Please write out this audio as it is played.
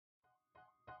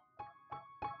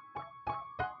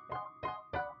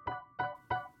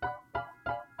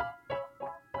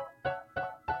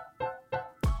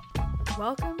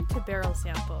Welcome to Barrel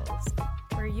Samples,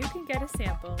 where you can get a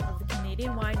sample of the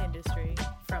Canadian wine industry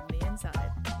from the inside.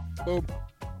 Boom.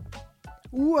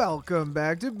 Welcome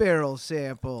back to Barrel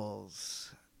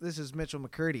Samples. This is Mitchell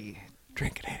McCurdy.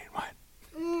 Drink Canadian wine.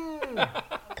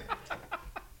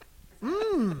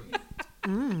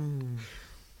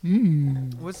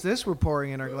 What's this we're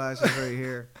pouring in our glasses right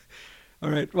here?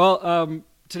 All right. Well,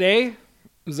 today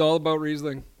is all about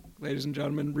Riesling, ladies and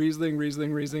gentlemen.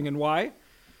 Riesling, and why?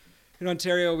 In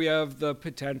Ontario, we have the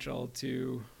potential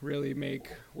to really make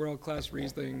world-class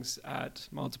Rieslings at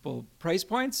multiple price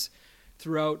points.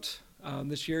 Throughout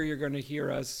this year, you're going to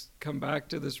hear us come back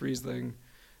to this Riesling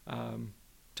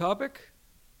topic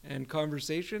and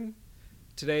conversation.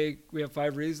 Today, we have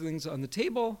 5 Rieslings on the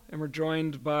table, and we're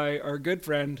joined by our good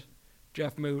friend,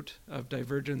 Jeff Moot of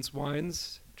Divergence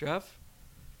Wines. Jeff?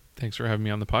 Thanks for having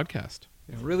me on the podcast.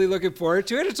 Yeah, really looking forward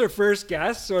to it. It's our first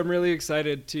guest, so I'm really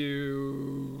excited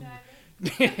to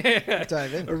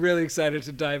Dive in. I'm really excited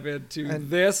to dive into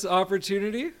this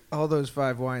opportunity. All those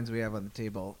 5 wines we have on the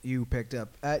table, you picked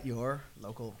up at your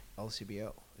local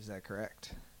LCBO. Is that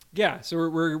correct? Yeah, so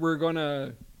we're going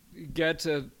to get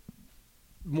to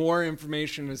more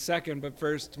information in a second, but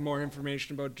first, more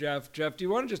information about Jeff. Jeff, do you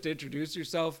want to just introduce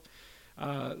yourself,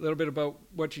 a little bit about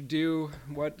what you do,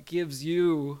 what gives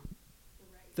you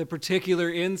the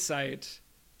particular insight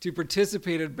to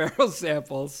participate in Barrel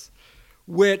Samples,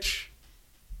 which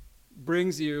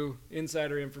brings you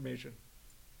insider information?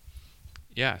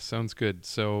 Yeah, sounds good.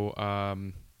 So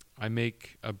I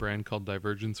make a brand called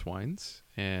Divergence Wines,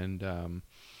 and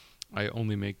I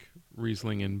only make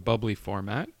Riesling in bubbly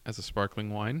format as a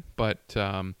sparkling wine. But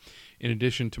in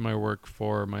addition to my work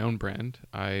for my own brand,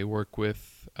 I work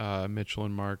with Mitchell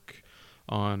and Mark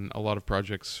on a lot of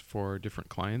projects for different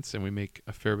clients, and we make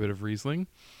a fair bit of Riesling.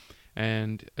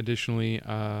 And additionally,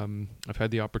 I've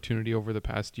had the opportunity over the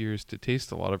past years to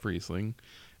taste a lot of Riesling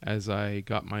as I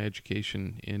got my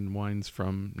education in wines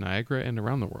from Niagara and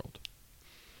around the world.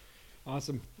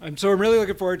 Awesome. I'm really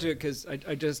looking forward to it because I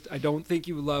don't think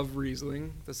you love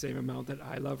Riesling the same amount that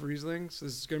I love Riesling. So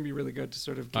this is going to be really good to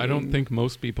sort of gain. I don't think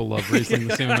most people love Riesling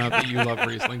the same amount that you love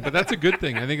Riesling, but that's a good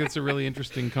thing. I think it's a really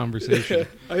interesting conversation.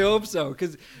 I hope so,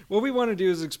 because what we want to do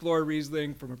is explore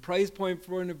Riesling from a price point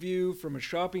of view, from a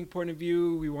shopping point of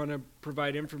view. We want to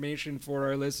provide information for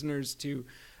our listeners to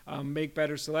make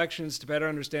better selections, to better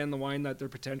understand the wine that they're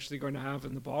potentially going to have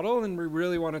in the bottle. And we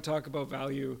really want to talk about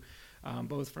value,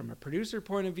 both from a producer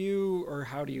point of view, or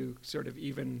how do you sort of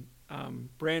even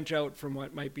branch out from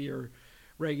what might be your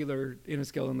regular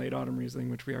Inniskill and Late Autumn Riesling,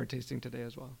 which we are tasting today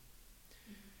as well.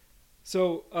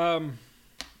 So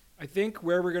I think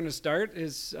where we're going to start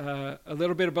is a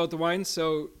little bit about the wine.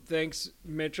 So thanks,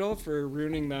 Mitchell, for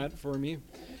ruining that for me.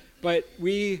 But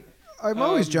I'm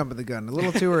always jumping the gun a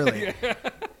little too early.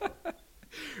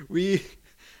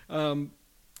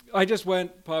 I just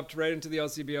popped right into the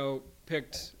LCBO,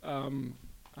 picked 7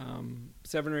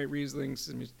 or 8 Rieslings,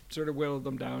 and we sort of whittled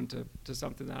them down to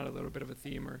something that had a little bit of a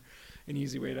theme or an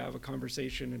easy way to have a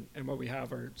conversation. And what we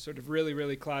have are sort of really,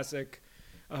 really classic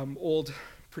old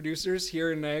producers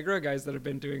here in Niagara, guys that have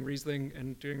been doing Riesling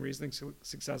and doing Riesling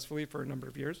successfully for a number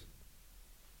of years.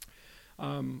 We're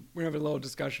going to have a little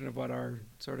discussion of what our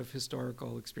sort of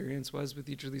historical experience was with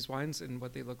each of these wines and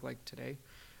what they look like today,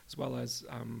 as well as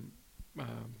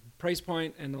price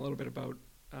point and a little bit about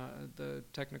the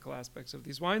technical aspects of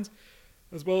these wines,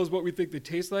 as well as what we think they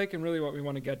taste like. And really what we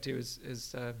want to get to is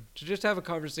to just have a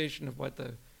conversation of what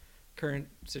the current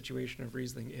situation of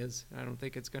Riesling is. And I don't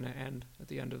think it's going to end at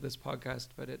the end of this podcast,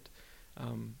 but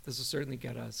this will certainly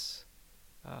get us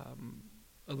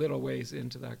a little ways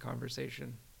into that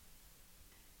conversation.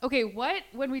 Okay,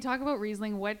 when we talk about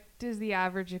Riesling, what does the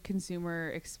average consumer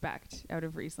expect out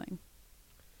of Riesling?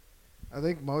 I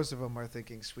think most of them are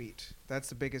thinking sweet. That's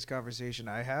the biggest conversation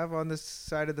I have on this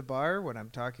side of the bar when I'm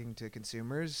talking to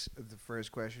consumers. The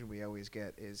first question we always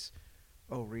get is,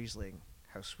 oh, Riesling,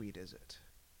 how sweet is it?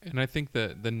 And I think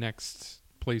that the next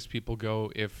place people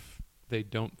go if they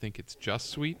don't think it's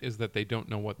just sweet is that they don't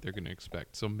know what they're going to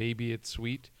expect. So maybe it's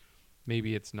sweet,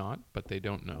 maybe it's not, but they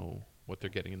don't know what they're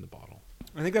getting in the bottle.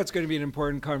 I think that's going to be an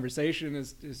important conversation,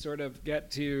 is to sort of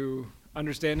get to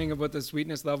understanding of what the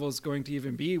sweetness level is going to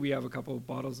even be. We have a couple of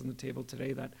bottles on the table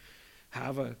today that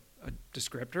have a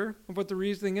descriptor of what the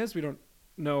Riesling is. We don't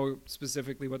know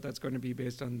specifically what that's going to be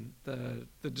based on the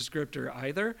descriptor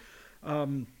either.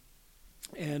 And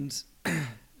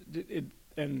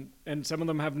some of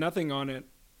them have nothing on it,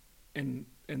 and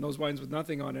those wines with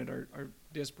nothing on it are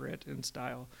disparate in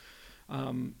style.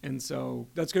 And so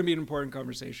that's going to be an important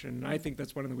conversation. And I think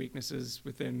that's one of the weaknesses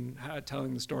within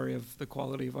telling the story of the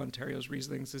quality of Ontario's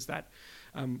Rieslings is that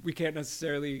we can't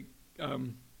necessarily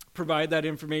provide that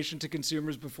information to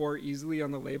consumers before easily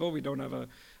on the label. We don't have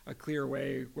a clear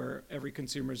way where every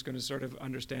consumer is going to sort of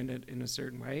understand it in a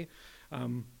certain way.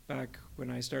 Back when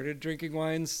I started drinking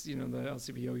wines, the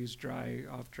LCBO used dry,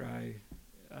 off-dry,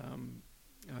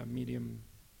 medium,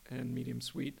 and medium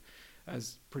sweet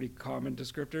as pretty common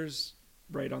descriptors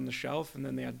right on the shelf. And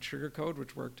then they had sugar code,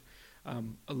 which worked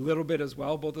a little bit as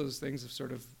well. Both of those things have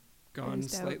sort of gone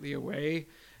slightly away,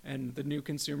 and the new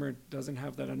consumer doesn't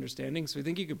have that understanding. So I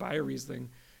think you could buy a Riesling,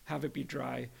 have it be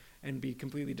dry, and be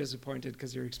completely disappointed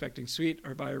because you're expecting sweet,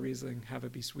 or buy a Riesling, have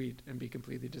it be sweet, and be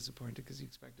completely disappointed because you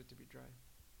expect it to be dry.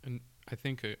 And I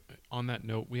think on that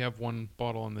note, we have one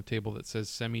bottle on the table that says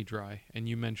semi-dry, and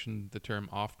you mentioned the term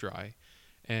off-dry.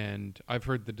 And I've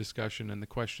heard the discussion and the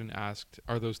question asked,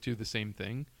 are those two the same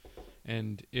thing?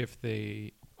 And if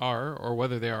they are, or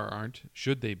whether they are or aren't,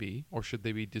 should they be, or should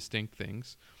they be distinct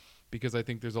things? Because I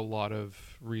think there's a lot of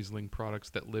Riesling products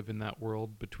that live in that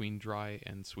world between dry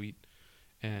and sweet,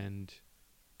 and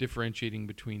differentiating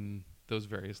between those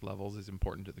various levels is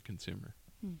important to the consumer.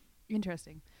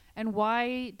 Interesting. And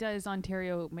why does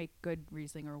Ontario make good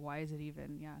Riesling, or why is it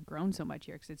even grown so much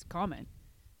here? Because it's common,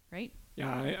 right?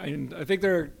 Yeah, I think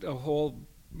there are a whole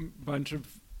bunch of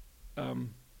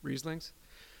Rieslings,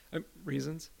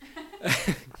 reasons.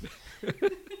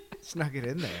 Snuck it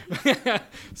in there.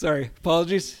 Sorry,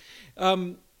 apologies.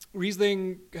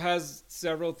 Riesling has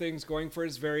several things going for it.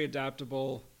 It's very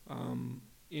adaptable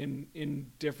in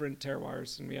different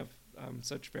terroirs, and we have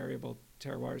such variable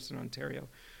terroirs in Ontario.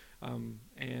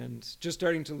 And just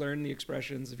starting to learn the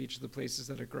expressions of each of the places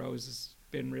that it grows has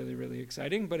been really, really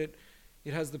exciting, but it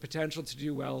has the potential to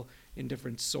do well in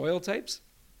different soil types.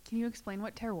 Can you explain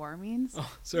what terroir means?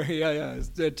 Oh, sorry. Yeah.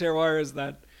 The terroir is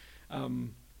that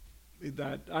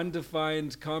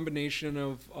undefined combination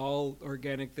of all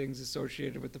organic things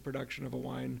associated with the production of a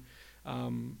wine,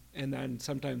 and then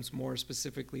sometimes more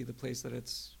specifically the place that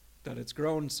it's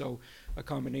grown. So a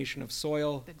combination of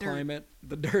soil, climate,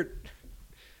 the dirt,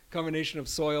 combination of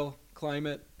soil,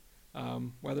 climate,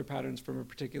 weather patterns from a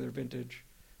particular vintage,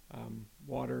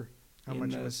 water. How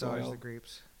much massage the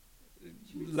grapes?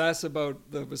 Less about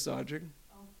the massaging.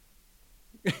 Oh.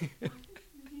 Did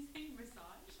you say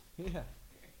massage? Yeah.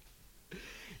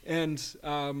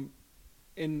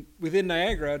 And within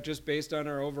Niagara, just based on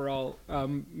our overall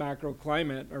macro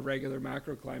climate, our regular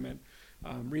macro climate,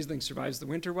 Riesling survives the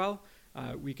winter well.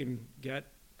 We can get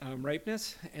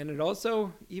ripeness, and it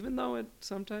also, even though it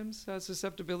sometimes has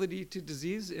susceptibility to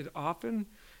disease, it often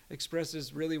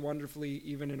expresses really wonderfully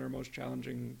even in our most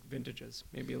challenging vintages.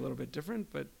 Maybe a little bit different,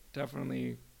 but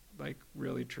definitely like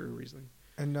really true Riesling.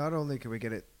 And not only can we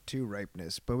get it to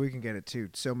ripeness, but we can get it to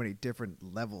so many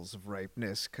different levels of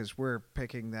ripeness, because we're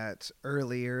picking that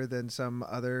earlier than some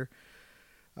other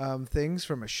things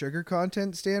from a sugar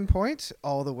content standpoint,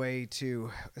 all the way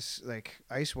to like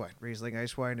ice wine. Riesling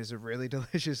ice wine is a really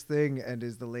delicious thing and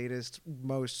is the latest,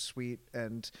 most sweet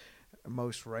and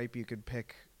most ripe you could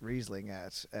pick Riesling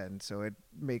at, and so it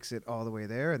makes it all the way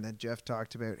there. And then Jeff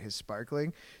talked about his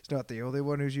sparkling. He's not the only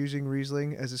one who's using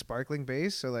Riesling as a sparkling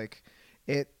base, so like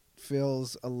it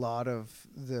fills a lot of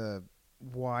the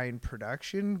wine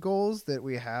production goals that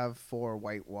we have for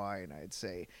white wine, I'd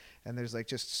say. And there's like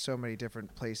just so many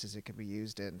different places it can be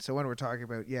used in. So when we're talking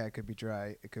about, it could be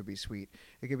dry, it could be sweet,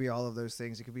 it could be all of those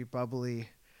things, it could be bubbly,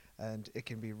 and it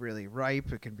can be really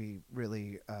ripe, it can be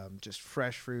really just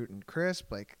fresh fruit and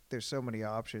crisp. Like there's so many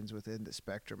options within the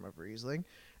spectrum of Riesling,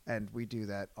 and we do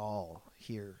that all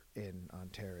here in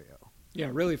Ontario. Yeah,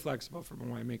 really flexible from a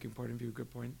winemaking point of view.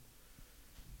 Good point.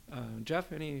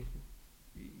 Jeff, any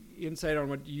insight on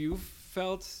what you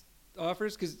felt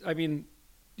offers? Because, I mean,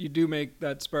 you do make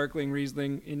that sparkling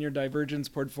Riesling in your Divergence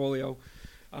portfolio,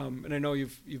 and I know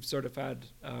you've sort of had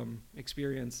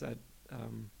experience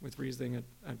with Riesling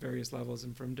at various levels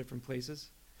and from different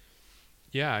places.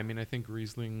 Yeah, I mean, I think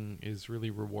Riesling is really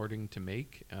rewarding to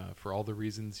make for all the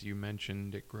reasons you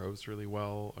mentioned. It grows really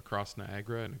well across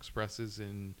Niagara and expresses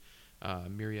in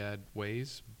myriad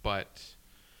ways, but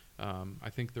I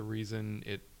think the reason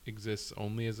it exists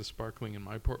only as a sparkling in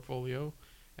my portfolio,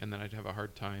 and then I'd have a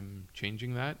hard time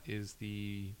changing that, is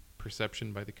the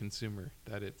perception by the consumer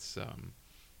that it's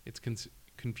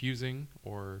confusing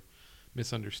or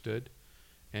misunderstood.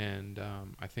 And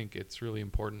I think it's really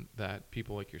important that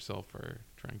people like yourself are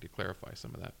trying to clarify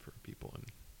some of that for people and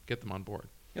get them on board.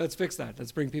 Yeah, let's fix that.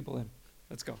 Let's bring people in.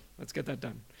 Let's go. Let's get that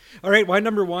done. All right, wine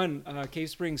number one, Cave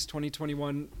Springs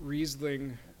 2021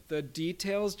 Riesling. The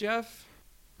details, Jeff?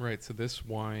 Right. So this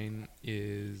wine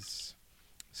is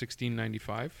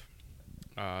 $16.95.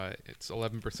 It's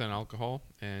 11% alcohol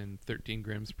and 13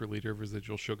 grams per liter of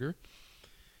residual sugar,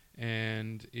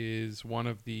 and is one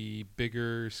of the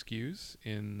bigger SKUs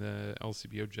in the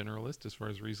LCBO generalist as far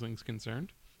as Riesling's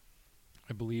concerned.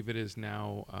 I believe it is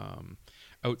now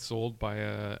outsold by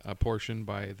a portion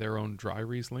by their own dry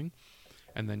Riesling.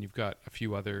 And then you've got a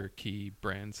few other key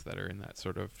brands that are in that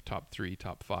sort of top 3,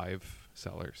 top 5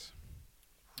 sellers.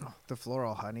 Oh, the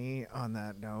floral honey on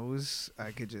that nose,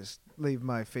 I could just leave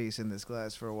my face in this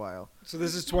glass for a while. So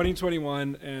this is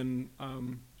 2021, and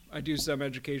I do some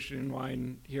education in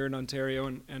wine here in Ontario,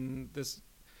 and this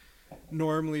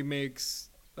normally makes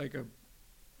like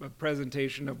a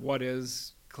presentation of what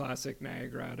is classic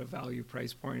Niagara at a value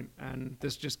price point, and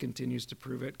this just continues to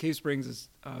prove it. Cave Springs is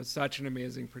such an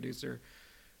amazing producer.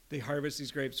 They harvest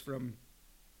these grapes from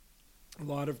a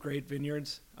lot of great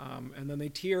vineyards, and then they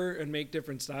tier and make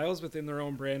different styles within their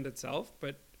own brand itself,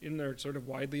 but in their sort of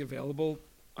widely available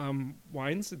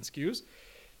wines and SKUs,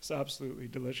 it's absolutely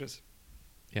delicious.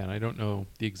 Yeah, and I don't know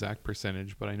the exact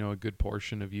percentage, but I know a good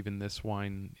portion of even this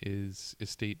wine is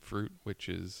estate fruit, which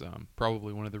is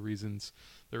probably one of the reasons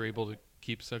they're able to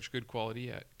keep such good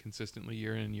quality at consistently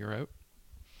year in and year out.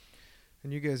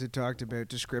 And you guys had talked about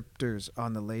descriptors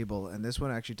on the label, and this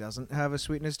one actually doesn't have a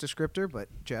sweetness descriptor, but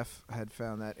Jeff had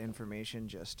found that information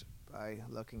just by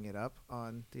looking it up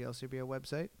on the LCBO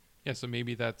website. Yeah, so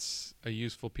maybe that's a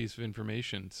useful piece of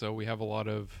information. So we have a lot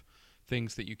of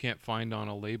things that you can't find on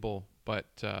a label, but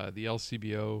the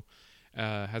LCBO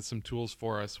has some tools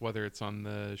for us, whether it's on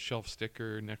the shelf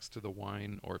sticker next to the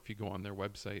wine, or if you go on their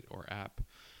website or app,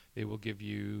 they will give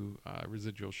you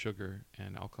residual sugar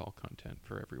and alcohol content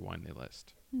for every wine they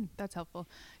list. That's helpful.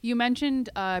 You mentioned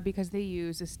because they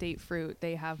use estate fruit,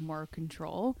 they have more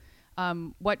control.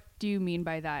 What do you mean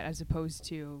by that as opposed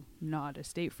to not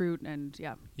estate fruit? And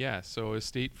Yeah, so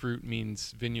estate fruit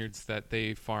means vineyards that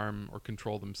they farm or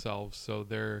control themselves. So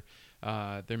they're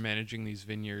managing these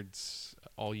vineyards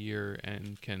all year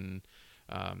and can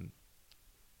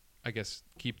I guess,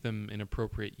 keep them in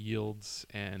appropriate yields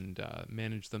and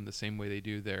manage them the same way they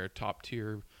do their top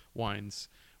tier wines,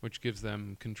 which gives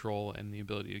them control and the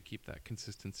ability to keep that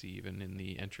consistency even in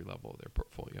the entry level of their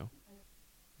portfolio.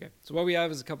 Okay, so what we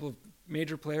have is a couple of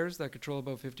major players that control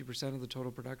about 50% of the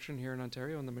total production here in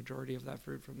Ontario, and the majority of that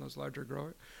fruit from those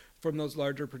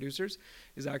larger producers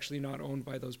is actually not owned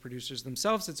by those producers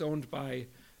themselves. It's owned by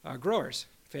growers.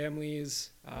 Families,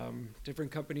 different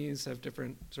companies have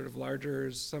different sort of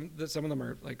larger, some of them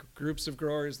are like groups of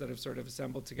growers that have sort of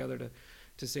assembled together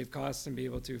to save costs and be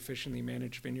able to efficiently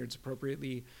manage vineyards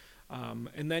appropriately.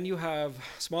 And then you have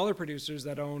smaller producers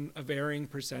that own a varying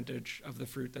percentage of the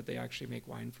fruit that they actually make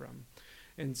wine from.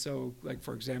 And so, like,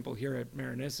 for example, here at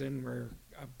Marinisson, we're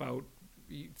about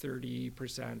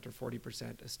 30% or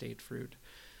 40% estate fruit.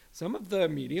 Some of the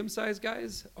medium-sized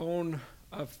guys own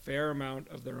a fair amount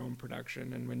of their own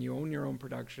production, and when you own your own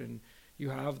production, you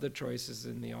have the choices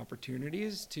and the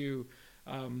opportunities to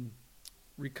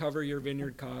recover your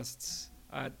vineyard costs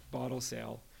at bottle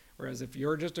sale. Whereas if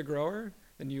you're just a grower,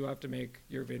 then you have to make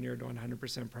your vineyard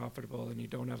 100% profitable, and you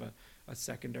don't have a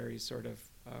secondary sort of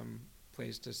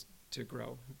place to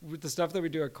grow. With the stuff that we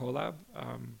do at Collab,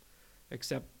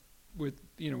 except with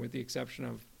the exception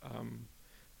of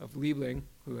Liebling,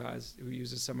 who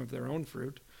uses some of their own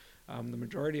fruit, the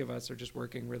majority of us are just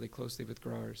working really closely with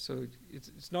growers. So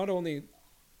it's not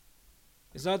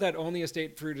that only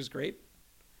estate fruit is great.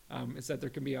 It's that there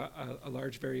can be a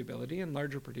large variability, and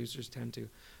larger producers tend to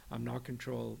not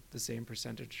control the same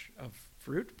percentage of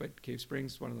fruit. But Cave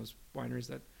Springs is one of those wineries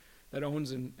that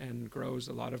owns and grows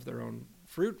a lot of their own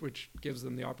fruit, which gives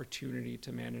them the opportunity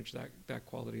to manage that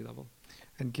quality level.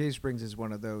 And Cave Springs is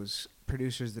one of those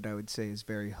producers that I would say is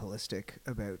very holistic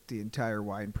about the entire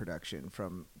wine production,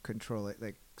 from control it.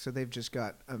 So they've just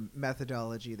got a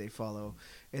methodology they follow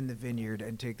in the vineyard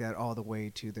and take that all the way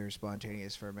to their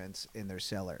spontaneous ferments in their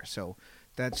cellar. So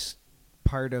that's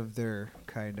part of their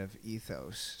kind of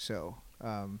ethos. So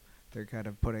they're kind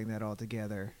of putting that all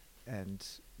together, and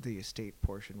the estate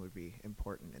portion would be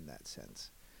important in that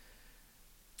sense.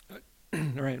 All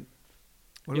right.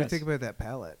 What do we think about that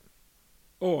palate?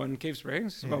 Oh, and Cave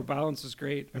Springs? Yeah. Well, balance is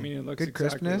great. I mean, it looks Good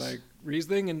exactly crispness. like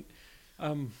Riesling,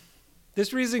 and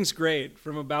this Riesling's great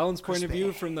from a balance point of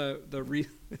view. From the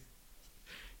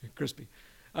crispy,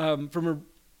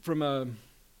 from a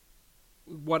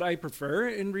what I prefer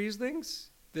in Rieslings,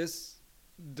 this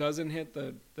doesn't hit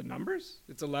the numbers.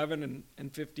 It's 11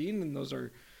 and 15, and those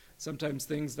are sometimes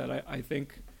things that I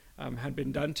think had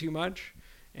been done too much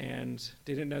and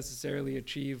didn't necessarily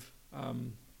achieve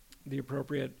the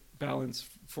appropriate balance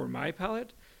for my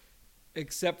palate.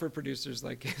 except for producers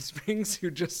like Cave Springs,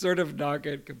 who just sort of knock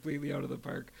it completely out of the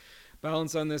park.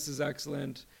 Balance on this is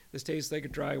excellent. This tastes like a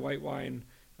dry white wine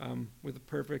with a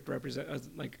perfect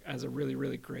as a really,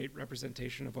 really great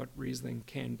representation of what Riesling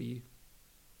can be.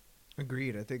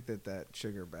 Agreed. I think that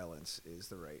sugar balance is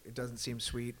the right. It doesn't seem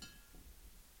sweet,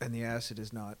 and the acid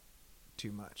is not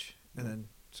too much. And then,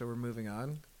 so we're moving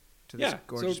on to this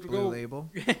gorgeous blue label.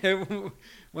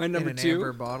 Wine number in an 2.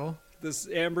 amber bottle. This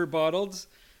amber bottled,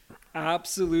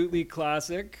 absolutely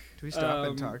classic. Do we stop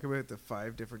and talk about the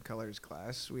 5 different colors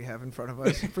glass we have in front of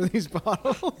us for these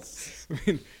bottles? I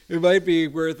mean, it might be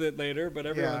worth it later, but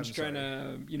everyone's I'm trying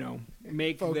sorry. to,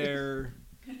 make Focus. their...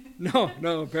 No,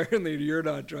 apparently you're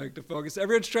not trying to focus.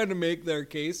 Everyone's trying to make their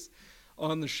case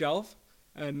on the shelf,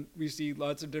 and we see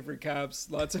lots of different caps,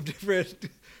 lots of different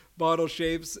bottle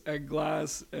shapes and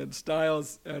glass and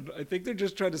styles, and I think they're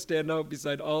just trying to stand out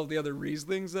beside all of the other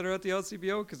Rieslings that are at the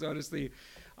LCBO, because honestly,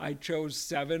 I chose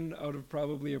 7 out of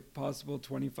probably a possible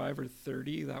 25 or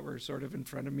 30 that were sort of in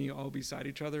front of me, all beside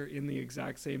each other in the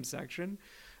exact same section.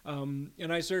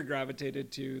 And I sort of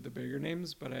gravitated to the bigger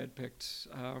names, but I had picked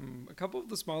a couple of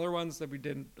the smaller ones that we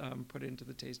didn't put into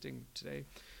the tasting today.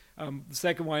 The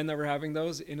second wine that we're having,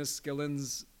 those,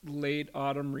 Inniskillen's late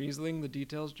autumn Riesling. The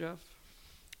details, Jeff?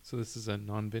 So this is a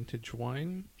non-vintage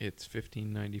wine. It's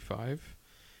 $15.95,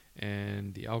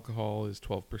 and the alcohol is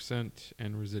 12%,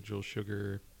 and residual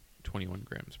sugar 21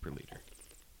 grams per liter.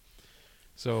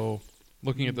 So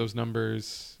looking at those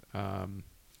numbers,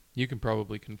 you can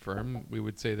probably confirm. We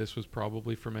would say this was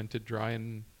probably fermented dry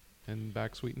and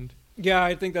back sweetened. Yeah,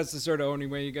 I think that's the sort of only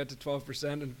way you get to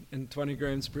 12% and 20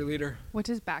 grams per liter. What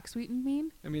does back sweeten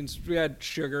mean? I mean, we had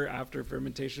sugar after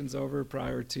fermentation's over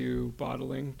prior to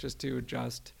bottling, just to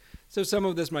adjust. So some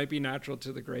of this might be natural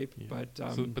to the grape, Yeah.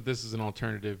 but but this is an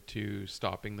alternative to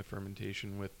stopping the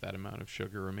fermentation with that amount of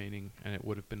sugar remaining, and it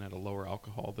would have been at a lower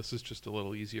alcohol. This is just a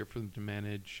little easier for them to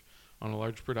manage on a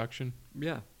large production.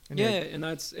 yeah, And and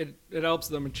that's it. It helps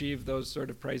them achieve those sort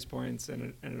of price points,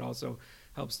 and it also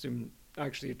helps them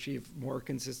actually achieve more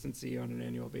consistency on an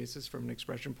annual basis from an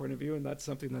expression point of view, and that's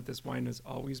something that this wine has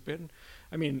always been.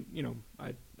 I mean,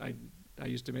 I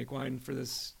used to make wine for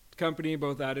this company,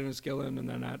 both at Inniskillen and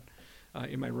then at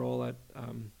in my role at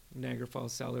Niagara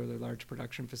Falls Cellar, their large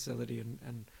production facility,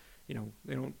 and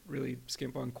they don't really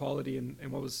skimp on quality.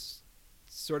 And what was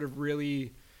sort of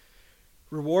really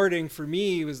rewarding for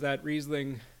me was that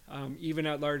Riesling, even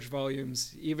at large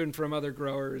volumes, even from other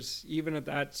growers, even at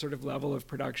that sort of level of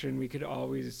production, we could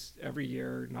always every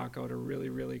year knock out a really,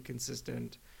 really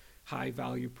consistent high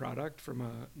value product from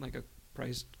a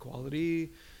priced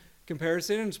quality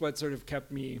comparison. It's what sort of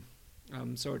kept me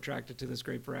so attracted to this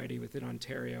grape variety within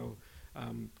Ontario,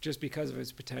 just because of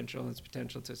its potential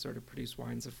to sort of produce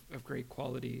wines of great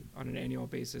quality on an annual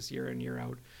basis, year in, year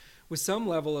out, with some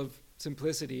level of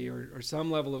simplicity or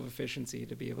some level of efficiency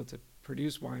to be able to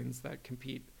produce wines that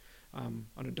compete on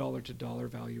a dollar-to-dollar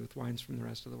value with wines from the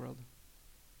rest of the world.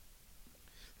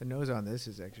 The nose on this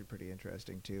is actually pretty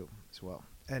interesting too, as well.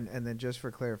 And then just for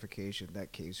clarification,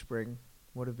 that Cave Spring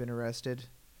would have been arrested.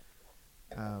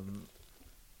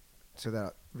 So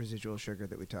that residual sugar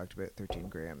that we talked about, 13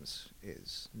 grams,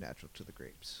 is natural to the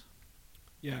grapes.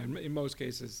 Yeah, in most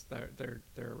cases, they're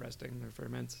arresting their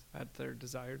ferments at their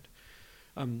desired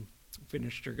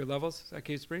finished sugar levels at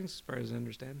Cave Springs, as far as I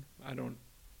understand. I don't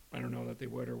know that they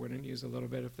would or wouldn't use a little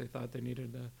bit if they thought they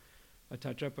needed a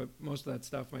touch up, but most of that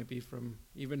stuff might be from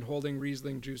even holding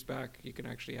Riesling juice back. You can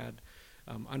actually add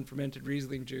unfermented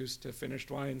Riesling juice to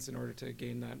finished wines in order to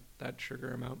gain that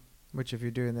sugar amount. Which, if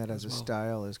you're doing that as a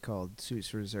style, is called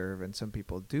Seuss Reserve, and some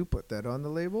people do put that on the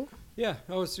label. Yeah.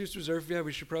 Oh, Seuss Reserve. Yeah,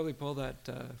 we should probably pull that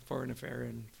foreign affair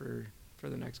in for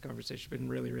the next conversation. It's been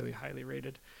really, really highly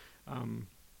rated,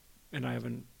 and I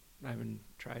haven't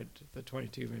tried the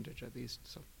 22 vintage at least.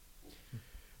 So,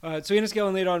 so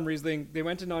Inniskillen laid on Riesling. They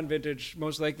went to non-vintage,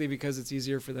 most likely because it's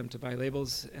easier for them to buy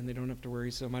labels, and they don't have to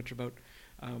worry so much about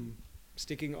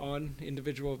sticking on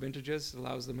individual vintages. It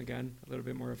allows them, again, a little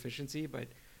bit more efficiency, but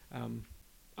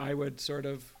I would sort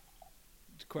of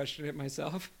question it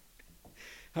myself,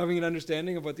 having an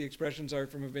understanding of what the expressions are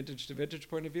from a vintage to vintage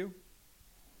point of view.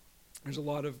 There's a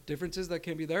lot of differences that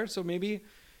can be there, so maybe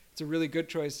it's a really good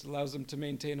choice. It allows them to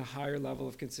maintain a higher level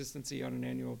of consistency on an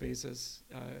annual basis,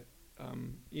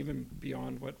 even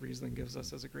beyond what Riesling gives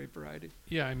us as a grape variety.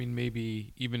 Yeah, I mean,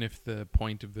 maybe even if the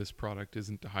point of this product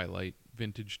isn't to highlight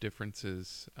vintage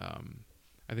differences,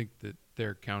 I think that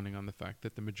they're counting on the fact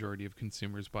that the majority of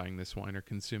consumers buying this wine are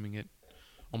consuming it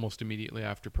almost immediately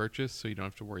after purchase, so you don't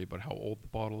have to worry about how old the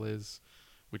bottle is,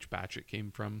 which batch it came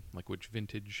from, like which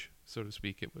vintage, so to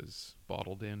speak, it was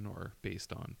bottled in or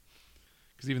based on.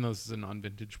 Because even though this is a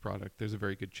non-vintage product, there's a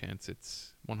very good chance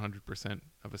it's 100%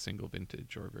 of a single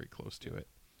vintage or very close to it.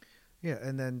 Yeah,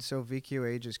 and then so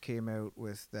VQA just came out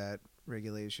with that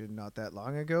regulation not that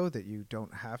long ago that you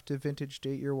don't have to vintage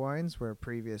date your wines, where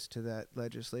previous to that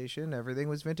legislation, everything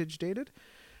was vintage dated.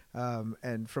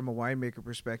 And from a winemaker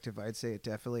perspective, I'd say it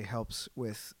definitely helps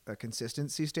with a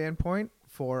consistency standpoint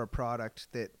for a product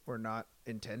that we're not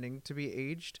intending to be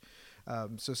aged.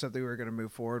 So something we were going to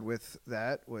move forward with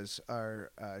that was our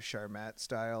Charmat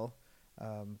style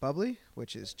bubbly,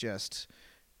 which is just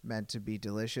meant to be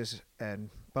delicious and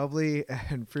bubbly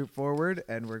and fruit forward,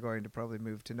 and we're going to probably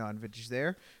move to non-vintage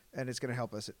there, and it's going to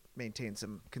help us maintain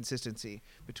some consistency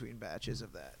between batches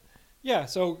of that. Yeah,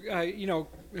 so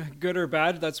good or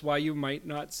bad, that's why you might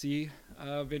not see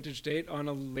a vintage date on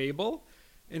a label.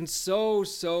 And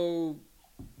so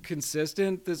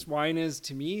consistent this wine is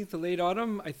to me, the late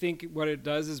autumn. I think what it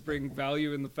does is bring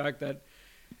value in the fact that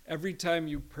every time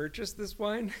you purchase this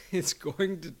wine, it's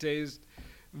going to taste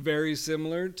very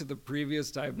similar to the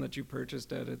previous time that you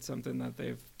purchased it. It's something that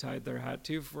they've tied their hat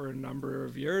to for a number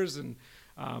of years. And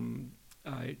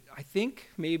I think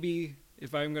maybe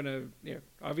if I'm going to,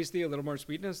 obviously a little more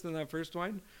sweetness than that first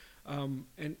wine, and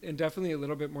definitely a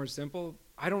little bit more simple.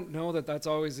 I don't know that that's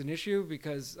always an issue,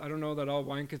 because I don't know that all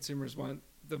wine consumers want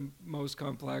the most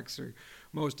complex or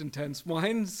most intense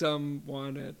wine. Some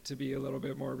want it to be a little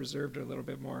bit more reserved or a little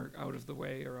bit more out of the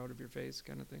way or out of your face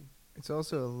kind of thing. It's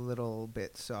also a little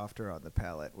bit softer on the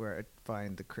palate, where I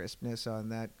find the crispness on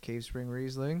that Cave Spring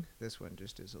Riesling. This one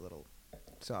just is a little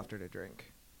softer to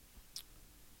drink.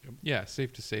 Yeah,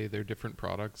 safe to say they're different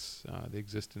products. They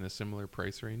exist in a similar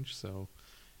price range, so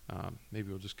maybe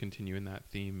we'll just continue in that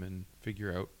theme and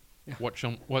figure out what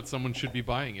someone should be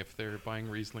buying if they're buying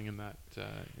Riesling in that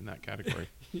category.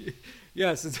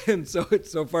 Yes,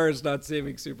 so far it's not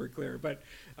seeming super clear. But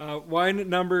wine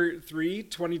number 3,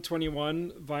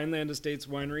 2021, Vineland Estates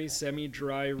Winery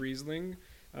semi-dry Riesling.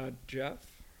 Jeff?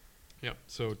 Yep.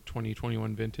 So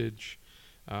 2021 vintage,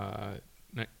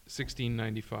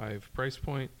 $16.95 price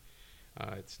point.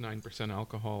 It's 9%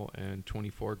 alcohol and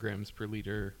 24 grams per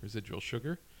liter residual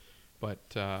sugar.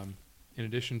 But in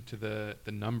addition to the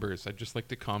numbers, I'd just like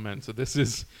to comment. So this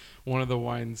is one of the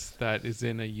wines that is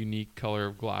in a unique color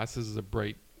of glass. This is a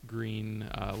bright green,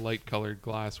 light colored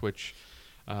glass, which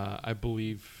I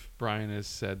believe Brian has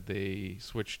said they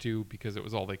switched to because it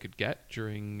was all they could get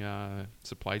during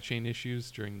supply chain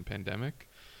issues during the pandemic.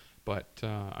 But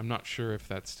I'm not sure if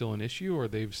that's still an issue or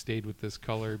they've stayed with this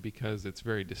color because it's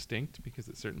very distinct, because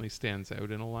it certainly stands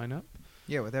out in a lineup.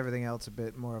 Yeah, with everything else a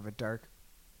bit more of a darker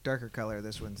color,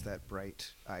 this one's that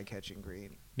bright, eye-catching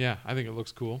green. Yeah, I think it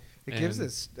looks cool. It gives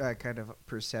this kind of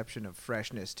perception of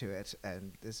freshness to it,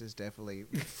 and this is definitely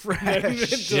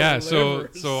fresh. Yeah, so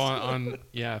on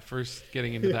first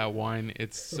getting into that wine,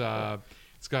 it's got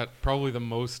probably the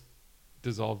most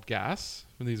dissolved gas.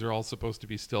 These are all supposed to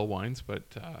be still wines, but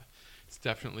it's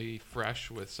definitely fresh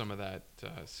with some of that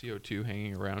CO2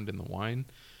 hanging around in the wine,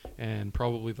 and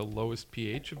probably the lowest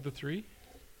pH of the three.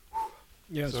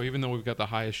 Yes. So even though we've got the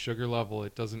highest sugar level,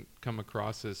 it doesn't come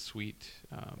across as sweet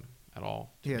at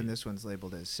all. Yeah, and this one's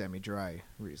labeled as semi-dry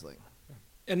Riesling.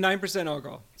 And 9%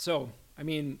 alcohol. So, I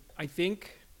mean, I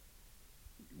think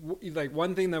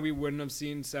one thing that we wouldn't have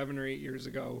seen 7 or 8 years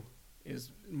ago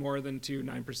is more than 2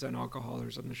 9%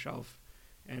 alcoholers on the shelf.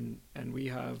 And we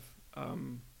have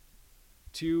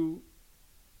 2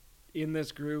 in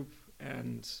this group,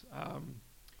 and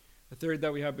the third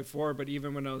that we had before. But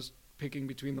even when I was picking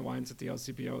between the wines at the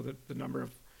LCBO, the number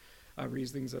of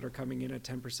Rieslings that are coming in at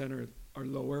 10% or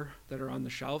lower that are on the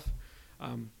shelf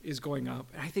is going up.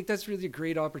 And I think that's really a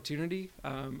great opportunity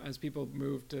as people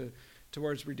move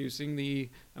towards reducing the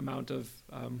amount of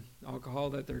alcohol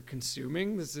that they're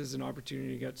consuming. This is an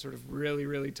opportunity to get sort of really,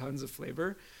 really tons of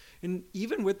flavor. And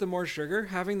even with the more sugar,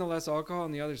 having the less alcohol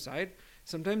on the other side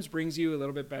sometimes brings you a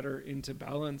little bit better into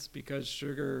balance, because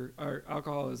sugar or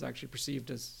alcohol is actually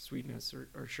perceived as sweetness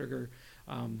or sugar,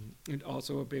 and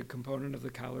also a big component of the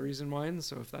calories in wine.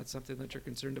 So if that's something that you're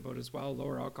concerned about as well,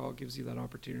 lower alcohol gives you that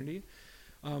opportunity.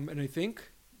 And I think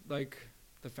like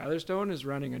the Featherstone is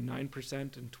running a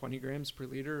 9% and 20 grams per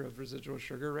liter of residual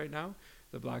sugar right now,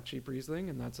 the Black Sheep Riesling,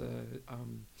 and that's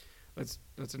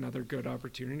another good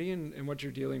opportunity. And what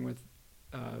you're dealing with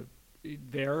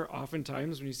there,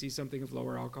 oftentimes when you see something of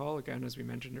lower alcohol, again, as we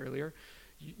mentioned earlier,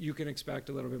 you can expect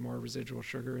a little bit more residual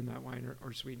sugar in that wine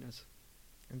or sweetness.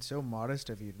 And so modest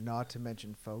of you not to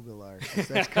mention Fogelart, 'cause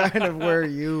that's kind of where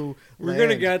you We're going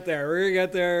to get there.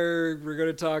 We're going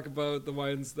to talk about the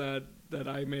wines that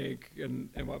I make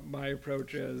and what my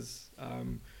approach is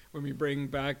when we bring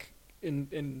back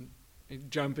in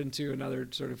jump into another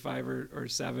sort of 5 or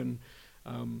 7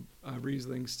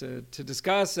 Rieslings to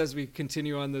discuss as we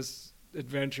continue on this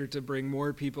adventure to bring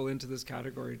more people into this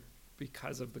category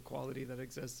because of the quality that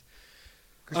exists.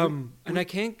 And I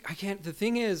can't. The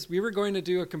thing is, we were going to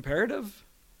do a comparative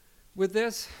with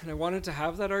this, and I wanted to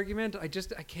have that argument. I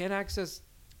can't access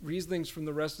Rieslings from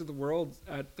the rest of the world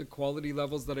at the quality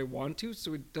levels that I want to,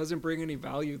 so it doesn't bring any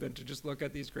value than to just look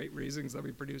at these great Rieslings that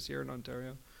we produce here in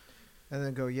Ontario. And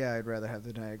then go, yeah, I'd rather have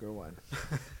the Niagara one.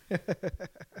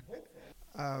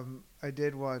 I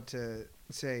did want to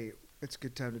say it's a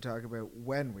good time to talk about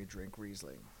when we drink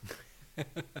Riesling.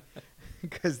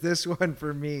 Because this one,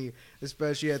 for me,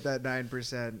 especially at that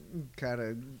 9%, kind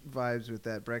of vibes with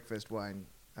that breakfast wine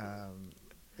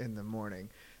in the morning.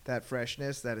 That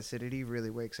freshness, that acidity really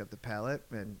wakes up the palate,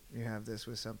 and you have this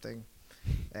with something.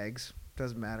 Eggs.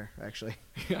 Doesn't matter, actually.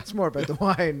 Yeah. It's more about the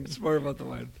wine. It's more about the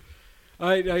wine.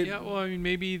 Yeah, well, I mean,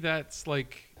 maybe that's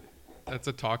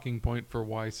a talking point for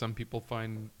why some people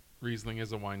find Riesling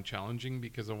as a wine challenging,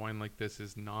 because a wine like this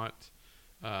is not,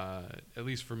 at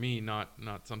least for me, not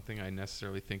something I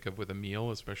necessarily think of with a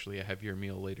meal, especially a heavier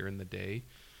meal later in the day,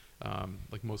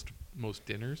 like most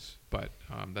dinners. But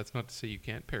that's not to say you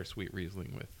can't pair sweet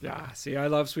Riesling with. Yeah, see, I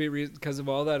love sweet Riesling because of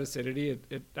all that acidity.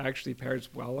 It actually pairs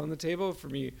well on the table for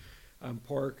me.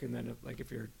 Pork, and then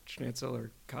if you're schnitzel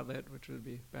or cutlet, which would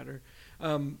be better.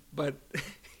 But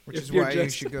which is why you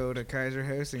should go to Kaiser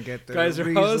House and get the Kaiser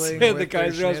House Riesling and with the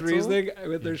Kaiser House schnitzel. Riesling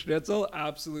with their schnitzel,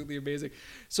 absolutely amazing.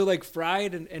 So like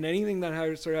fried and anything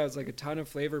that sort of has like a ton of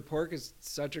flavor. Pork is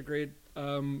such a great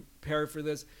pair for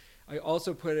this. I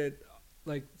also put it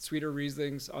like sweeter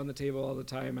Rieslings on the table all the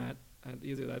time at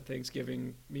either that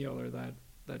Thanksgiving meal or that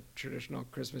traditional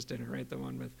Christmas dinner, right? The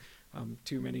one with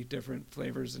too many different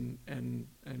flavors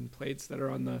and plates that are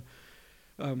on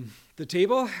the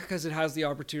table, because it has the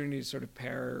opportunity to sort of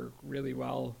pair really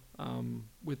well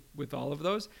with all of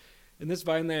those. And this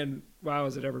Vineland, wow,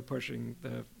 is it ever pushing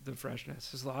the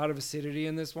freshness. There's a lot of acidity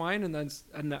in this wine, and that's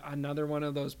another one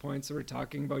of those points that we're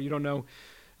talking about. You don't know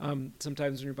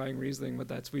sometimes when you're buying Riesling what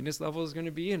that sweetness level is going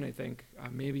to be, and I think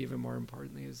maybe even more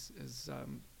importantly is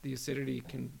the acidity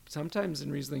can sometimes in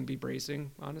Riesling be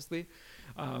bracing, honestly.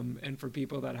 And for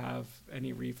people that have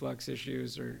any reflux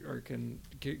issues or can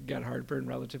get heartburn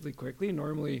relatively quickly,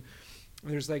 normally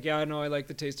there's like, yeah, no, I like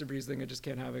the taste of Riesling, I just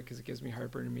can't have it because it gives me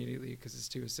heartburn immediately because it's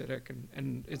too acidic.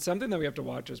 And it's something that we have to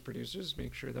watch as producers,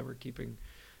 make sure that we're keeping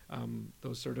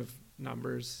those sort of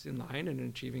numbers in line and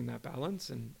achieving that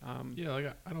balance. And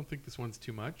I don't think this one's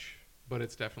too much, but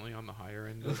it's definitely on the higher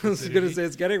end. I was going to say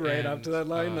it's getting right up to that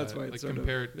line. That's why it's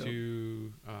compared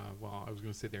to, I was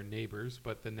going to say their neighbors,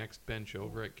 but the next bench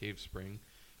over at Cave Spring,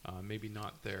 maybe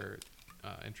not their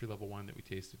entry-level wine that we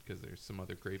tasted because there's some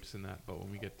other grapes in that. But when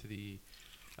we get to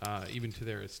even to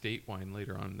their estate wine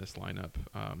later on in this lineup,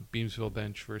 Beamsville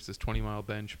bench versus 20 Mile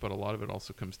bench, but a lot of it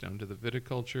also comes down to the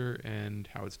viticulture and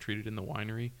how it's treated in the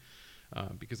winery,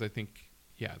 because I think,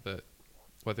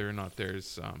 whether or not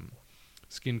there's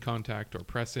skin contact or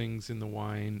pressings in the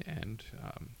wine, and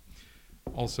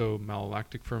also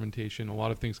malolactic fermentation. A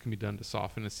lot of things can be done to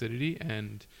soften acidity,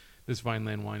 and this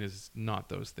Vineland wine is not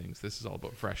those things. This is all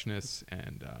about freshness,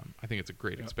 and I think it's a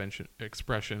great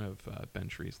expression of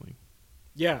bench Riesling.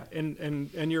 Yeah,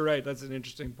 and you're right. That's an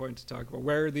interesting point to talk about.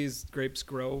 Where these grapes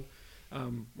grow,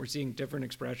 we're seeing different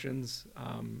expressions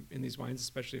in these wines,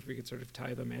 especially if we could sort of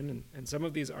tie them in. And some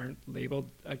of these aren't labeled.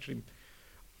 Actually,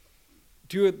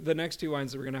 the next two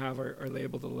wines that we're going to have are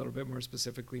labeled a little bit more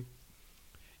specifically.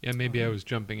 Yeah, maybe I was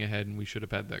jumping ahead, and we should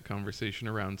have had that conversation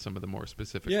around some of the more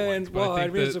specific yeah, ones. And but well, I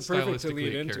think it's perfect to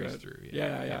lead into it. Through.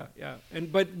 Yeah.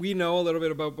 But we know a little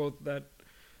bit about both that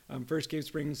first Cave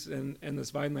Springs and this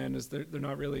Vineland is they're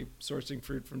not really sourcing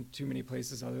fruit from too many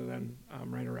places other than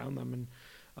right around them.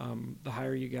 And the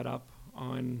higher you get up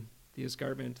on the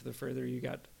escarpment, the further you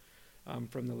get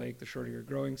from the lake, the shorter your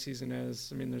growing season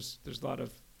is. I mean, there's a lot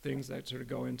of things that sort of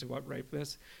go into what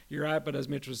ripeness you're at. But as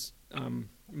Mitch was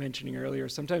mentioning earlier,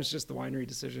 sometimes just the winery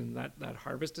decision, that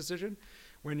harvest decision,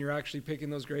 when you're actually picking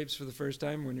those grapes for the first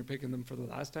time, when you're picking them for the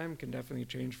last time, can definitely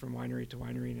change from winery to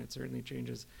winery, and it certainly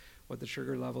changes what the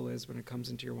sugar level is when it comes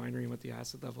into your winery and what the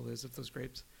acid level is of those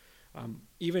grapes.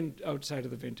 Even outside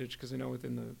of the vintage, because I know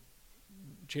within the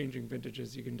changing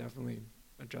vintages, you can definitely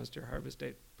adjust your harvest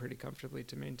date pretty comfortably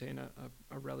to maintain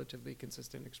a relatively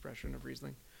consistent expression of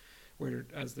Riesling.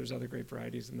 Whereas there's other grape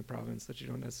varieties in the province that you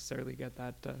don't necessarily get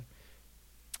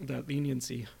that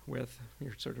leniency with.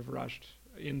 You're sort of rushed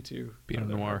into Pinot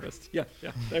Noir. Harvest. Yeah,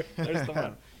 there's the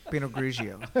one. Pinot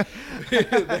Grigio.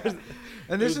 There's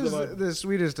And this the is one. the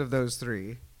sweetest of those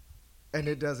three. and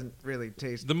it doesn't really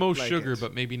taste The most like sugar, it.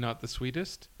 but maybe not the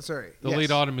sweetest. Sorry. The yes.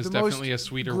 late autumn is The definitely most a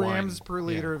sweeter grams wine. per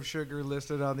liter Yeah. of sugar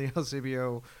listed on the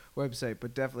LCBO website,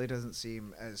 but definitely doesn't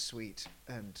seem as sweet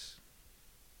and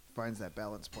finds that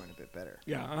balance point a bit better.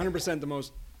 Yeah, 100% the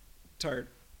most tart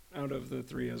out of the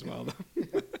three as well.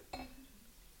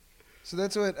 So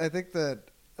that's what I think that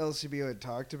LCBO had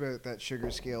talked about, that sugar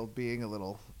scale being a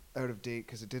little out of date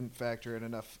because it didn't factor in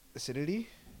enough acidity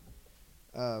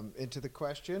into the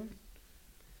question.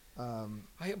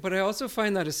 But I also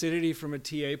find that acidity from a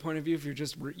TA point of view, if you're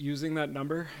just using that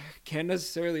number, can't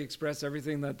necessarily express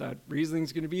everything that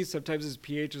Riesling's going to be. Sometimes it's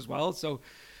pH as well. So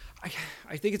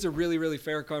I think it's a really, really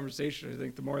fair conversation. I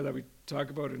think the more that we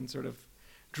talk about it and sort of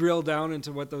drill down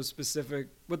into what that specific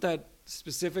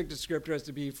descriptor has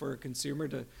to be for a consumer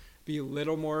to be a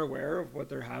little more aware of what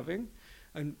they're having.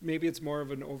 And maybe it's more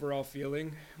of an overall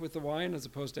feeling with the wine as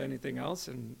opposed to anything else.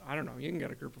 And I don't know, you can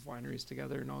get a group of wineries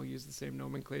together and all use the same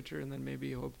nomenclature and then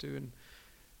maybe hope to in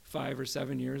 5 or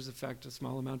 7 years affect a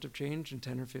small amount of change, and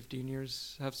 10 or 15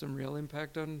 years have some real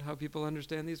impact on how people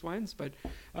understand these wines. But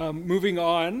moving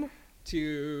on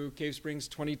to Cave Springs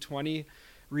 2020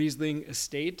 Riesling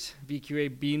Estate,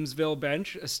 VQA Beamsville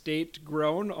Bench, estate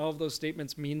grown. All of those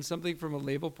statements mean something from a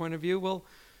label point of view. We'll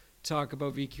talk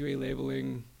about VQA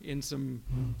labeling in some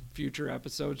future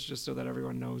episodes just so that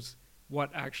everyone knows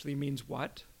what actually means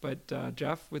what. But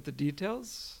Jeff, with the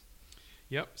details?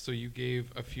 Yep. So you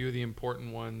gave a few of the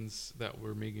important ones that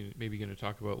we're maybe going to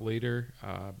talk about later.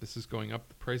 This is going up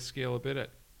the price scale a bit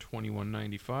at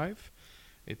 $21.95.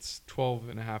 It's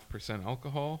 12.5%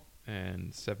 alcohol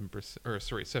and 7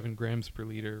 grams per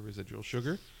liter residual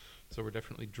sugar. So we're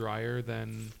definitely drier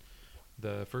than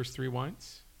the first three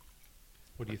wines.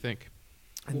 What do you think?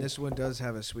 And this one does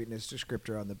have a sweetness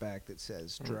descriptor on the back that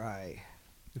says dry.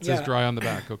 It says dry on the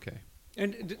back. Okay.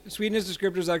 And sweetness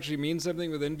descriptors actually mean something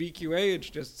within VQA. It's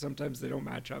just sometimes they don't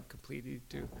match up completely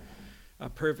to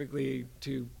perfectly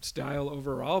to style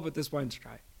overall, but this wine's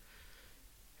dry.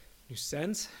 You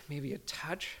sense maybe a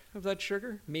touch of that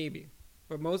sugar, maybe,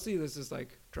 but mostly this is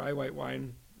like dry white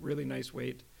wine, really nice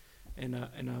weight,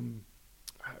 and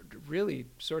really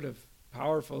sort of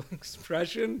powerful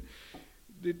expression.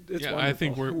 It's yeah, wonderful. I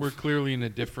think we're clearly in a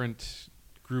different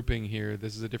grouping here.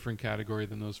 This is a different category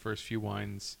than those first few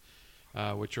wines,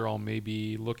 which are all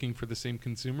maybe looking for the same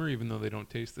consumer, even though they don't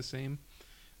taste the same.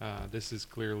 This is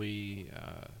clearly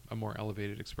a more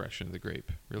elevated expression of the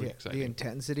grape. Really exciting. The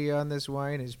intensity on this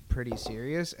wine is pretty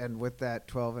serious, and with that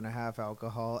 12.5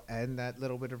 alcohol and that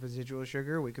little bit of residual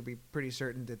sugar, we could be pretty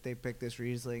certain that they picked this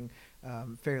Riesling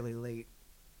fairly late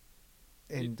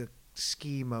in the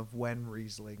scheme of when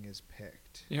Riesling is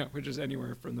picked. Yeah, which is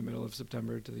anywhere from the middle of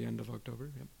September to the end of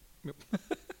October. Yep.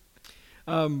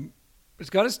 It's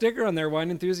got a sticker on there,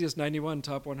 Wine Enthusiast 91,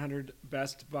 top 100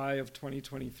 best buy of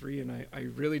 2023, and I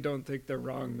really don't think they're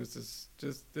wrong. This is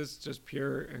just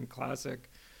pure and classic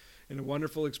and a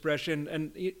wonderful expression.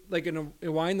 And like in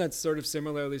a wine that's sort of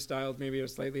similarly styled, maybe at a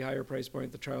slightly higher price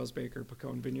point, the Charles Baker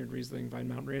Pacone Vineyard Riesling Vine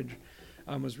Mountain Ridge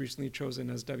was recently chosen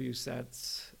as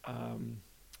WSET's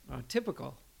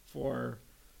typical for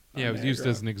yeah, it was used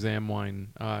as an exam wine,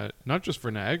 not just for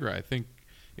Niagara. I think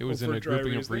it was in a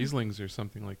grouping of Rieslings or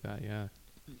something like that. Yeah,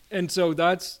 and so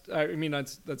that's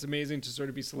amazing to sort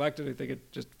of be selected. I think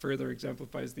it just further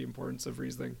exemplifies the importance of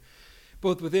Riesling,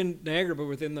 both within Niagara but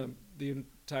within the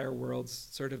entire world's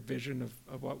sort of vision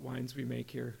of what wines we make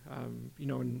here. On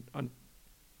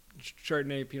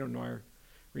Chardonnay, Pinot Noir,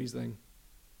 Riesling,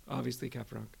 obviously Cab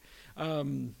Franc,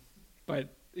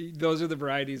 but those are the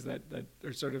varieties that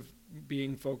are sort of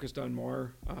being focused on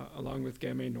more, along with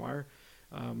Gamay Noir,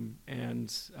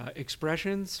 and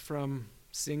expressions from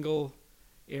single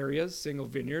areas, single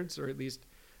vineyards, or at least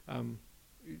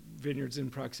vineyards in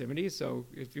proximity. So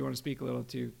if you want to speak a little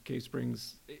to Cave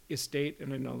Springs Estate,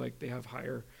 and I know like they have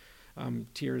higher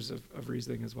tiers of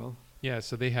Riesling as well. Yeah,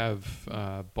 so they have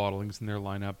bottlings in their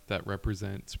lineup that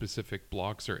represent specific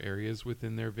blocks or areas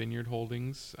within their vineyard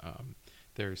holdings.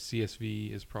 Their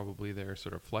CSV is probably their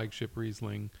sort of flagship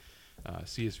Riesling,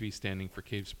 CSV standing for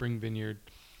Cave Spring Vineyard,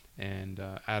 and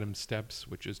Adams Steps,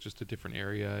 which is just a different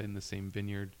area in the same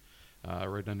vineyard,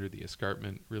 right under the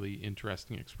escarpment. Really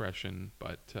interesting expression.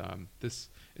 But this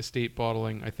estate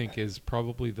bottling, I think, is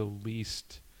probably the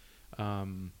least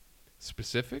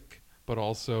specific, but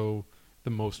also the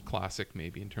most classic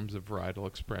maybe in terms of varietal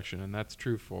expression. And that's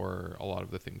true for a lot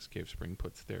of the things Cave Spring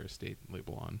puts their estate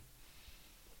label on.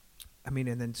 I mean,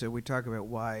 and then so we talk about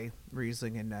why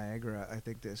Riesling and Niagara. I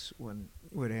think this one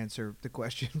would answer the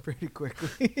question pretty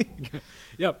quickly.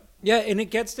 Yep. Yeah, and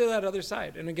it gets to that other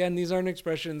side. And again, these aren't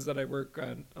expressions that I work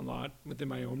on a lot within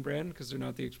my own brand because they're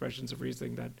not the expressions of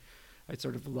Riesling that I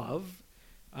sort of love.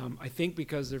 I think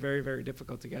because they're very, very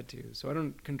difficult to get to. So I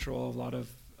don't control a lot of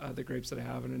the grapes that I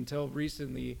have. And until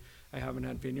recently, I haven't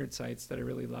had vineyard sites that I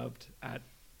really loved at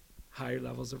higher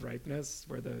levels of ripeness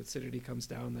where the acidity comes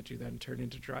down that you then turn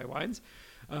into dry wines.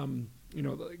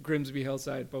 Grimsby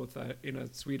Hillside, both in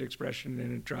a sweet expression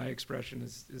and a dry expression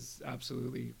is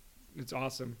absolutely, it's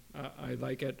awesome. I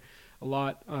like it a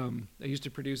lot. I used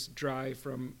to produce dry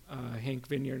from Hank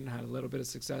Vineyard and had a little bit of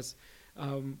success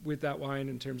with that wine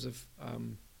in terms of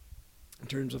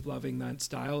loving that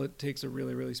style. It takes a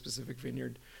really, really specific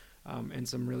vineyard and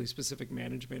some really specific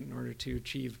management in order to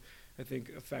achieve, I think,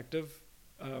 effective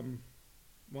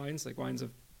wines, like wines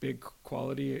of big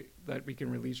quality that we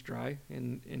can release dry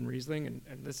in Riesling,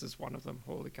 and this is one of them.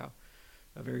 Holy cow,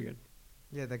 very good.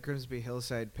 Yeah, that Grimsby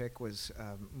Hillside pick was,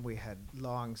 we had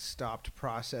long stopped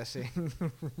processing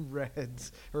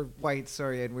reds, or whites,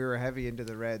 sorry, and we were heavy into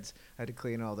the reds. I had to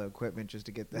clean all the equipment just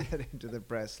to get that into the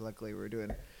press. Luckily, we were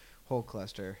doing whole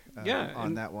cluster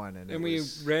on that one. And we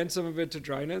ran some of it to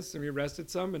dryness, and we rested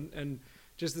some, and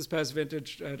just this past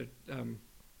vintage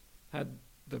had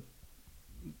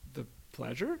the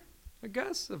pleasure, I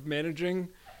guess, of managing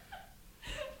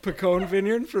Pacone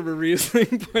Vineyard from a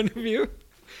Riesling point of view.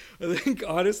 I think,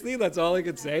 honestly, that's all I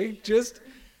could say. Just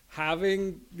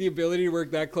having the ability to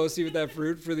work that closely with that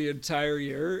fruit for the entire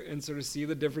year and sort of see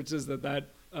the differences that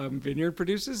vineyard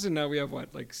produces. And now we have,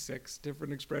 6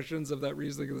 different expressions of that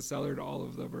Riesling in the cellar, and all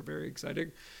of them are very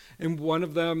exciting. And one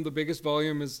of them, the biggest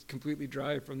volume, is completely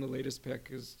dry from the latest pick.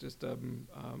 Is just a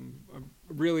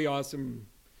really awesome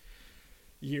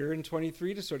year in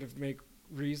 23 to sort of make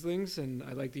Rieslings, and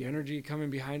I like the energy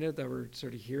coming behind it that we're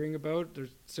sort of hearing about.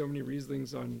 There's so many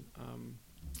Rieslings on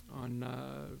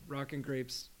Rock and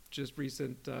Grapes. Just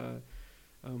recent,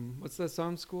 what's that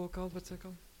song school called? What's that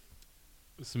called?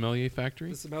 The Sommelier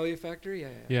Factory. The Sommelier Factory, yeah.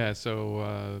 Yeah.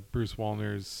 So Bruce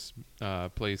Wallner's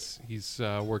place. He's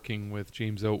working with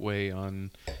James Oatway on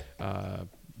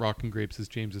Rock and Grapes is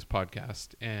James's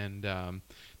podcast, and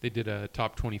they did a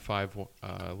top 25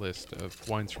 list of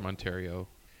wines from Ontario.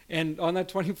 And on that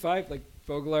 25,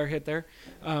 Vogelaar hit there.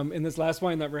 And this last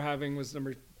wine that we're having was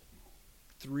number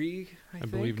 3, I think.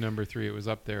 Believe number 3. It was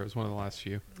up there. It was one of the last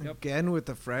few. Yep. Again with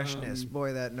the freshness.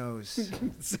 Boy, that nose.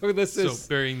 So this is... So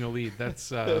burying the lead. That's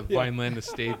Vineland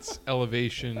Estates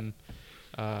Elevation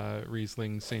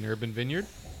Riesling St. Urban Vineyard.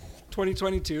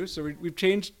 2022. So we've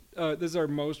changed. This is our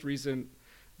most recent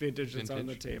vintage that's on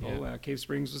the table. Yeah. Cave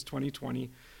Springs was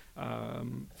 2020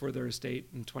 for their estate,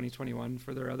 in 2021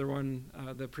 for their other one.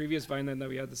 The previous Vineland that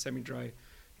we had, the semi-dry,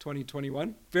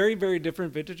 2021. Very, very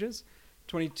different vintages.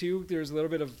 22, there's a little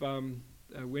bit of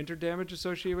winter damage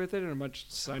associated with it, and a much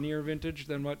sunnier vintage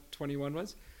than what 21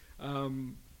 was.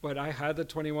 But I had the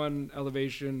 21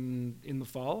 elevation in the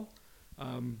fall.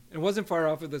 It wasn't far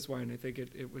off of this wine. I think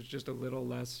it was just a little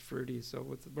less fruity. So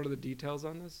what are the details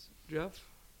on this, Jeff?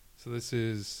 So this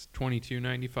is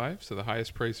 $22.95, so the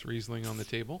highest price Riesling on the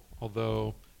table.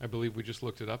 Although I believe we just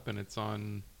looked it up and it's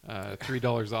on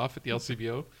 $3 off at the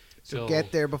LCBO. So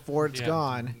get there before it's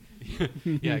gone.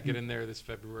 Yeah, get in there this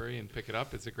February and pick it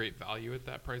up. It's a great value at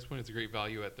that price point. It's a great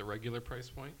value at the regular price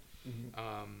point.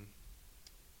 Mm-hmm.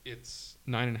 It's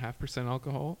 9.5%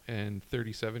 alcohol and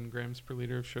 37 grams per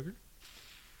liter of sugar.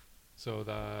 So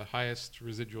the highest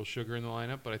residual sugar in the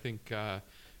lineup, but I think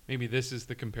maybe this is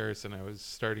the comparison I was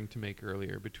starting to make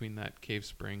earlier between that Cave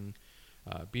Spring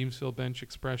Beamsville Bench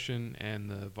expression and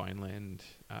the Vineland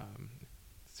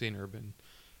St. Urban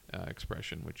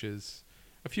expression, which is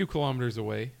a few kilometers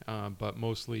away, but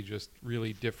mostly just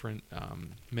really different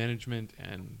management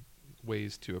and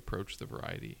ways to approach the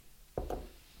variety.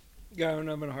 Yeah, I'm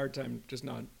having a hard time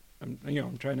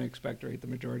I'm trying to expectorate the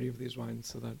majority of these wines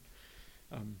so that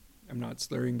I'm not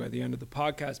slurring by the end of the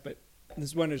podcast, but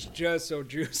this one is just so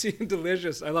juicy and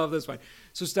delicious. I love this wine.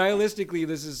 So stylistically,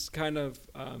 this is kind of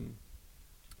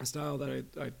a style that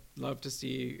I'd love to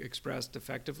see expressed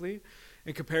effectively.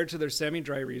 And compared to their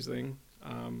semi-dry Riesling,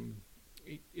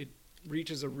 it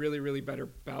reaches a really, really better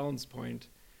balance point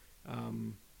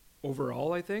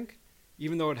overall, I think.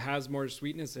 Even though it has more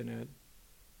sweetness in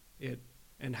it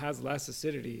and has less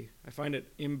acidity, I find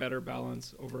it in better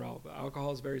balance overall. The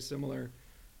alcohol is very similar.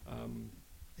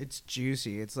 It's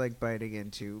juicy. It's like biting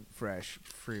into fresh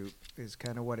fruit is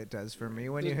kind of what it does for me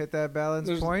when you hit that balance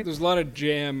point. There's a lot of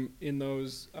jam in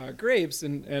those grapes,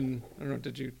 and I don't know,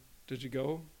 did you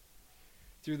go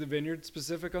through the vineyard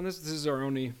specific on this? This is our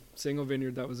only single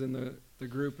vineyard that was in the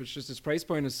group. It's just its price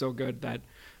point is so good that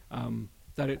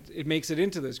it makes it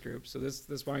into this group. So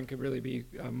this wine could really be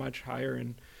much higher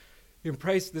in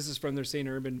price. This is from their St.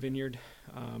 Urban Vineyard,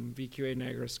 VQA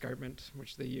Niagara Escarpment,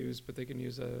 which they use, but they can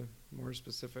use a more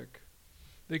specific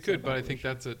They Set could, but I think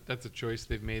appellation. that's a choice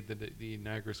they've made, the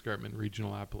Niagara Escarpment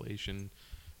regional appellation,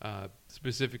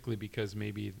 specifically because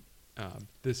maybe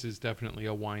this is definitely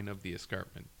a wine of the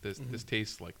escarpment. This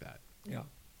tastes like that. Yeah.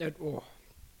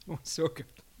 So good.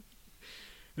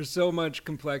 There's so much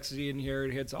complexity in here.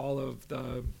 It hits all of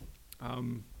the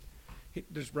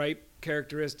there's ripe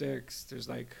characteristics. There's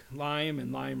like lime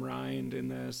and lime rind in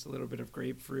this, a little bit of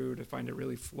grapefruit. I find it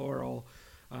really floral.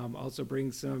 Also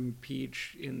brings some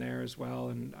peach in there as well,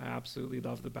 and I absolutely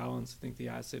love the balance. I think the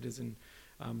acid is in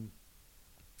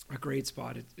a great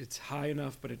spot. It's high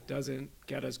enough, but it doesn't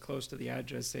get as close to the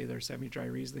edge as, say, their semi-dry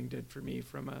Riesling did for me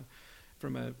from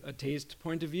a taste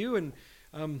point of view. And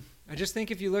I just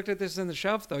think if you looked at this on the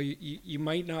shelf, though, you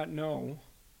might not know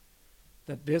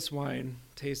that this wine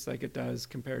tastes like it does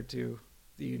compared to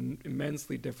the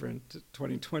immensely different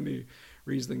 2020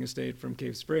 Riesling estate from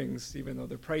Cave Springs, even though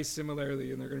they're priced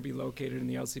similarly and they're going to be located in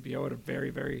the LCBO at a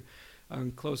very, very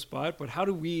close spot. But how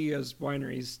do we as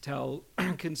wineries tell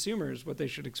consumers what they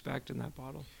should expect in that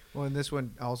bottle? Well, and this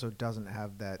one also doesn't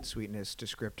have that sweetness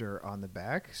descriptor on the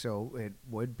back, so it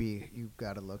would be, you've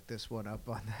got to look this one up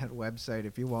on that website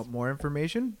if you want more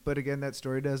information. But again, that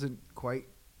story doesn't quite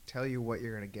tell you what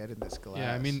you're going to get in this glass.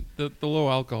 Yeah, I mean the low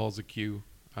alcohol is a cue.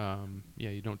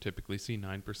 You don't typically see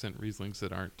 9% Rieslings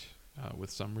that aren't with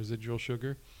some residual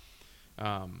sugar.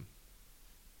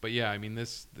 But yeah, I mean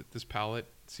this palate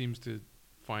seems to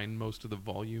find most of the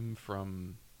volume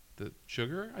from the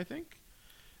sugar, I think,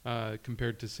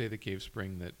 compared to, say, the Cave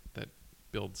Spring that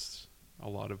builds a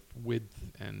lot of width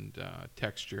and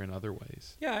texture in other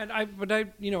ways. Yeah, and I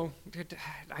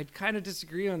kind of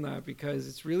disagree on that, because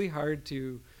it's really hard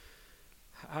to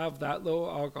have that low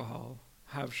alcohol,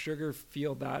 have sugar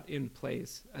feel that in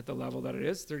place at the level that it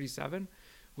is, 37,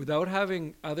 without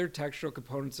having other textural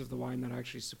components of the wine that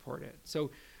actually support it.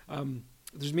 So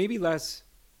there's maybe less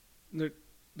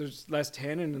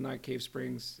tannin in that Cave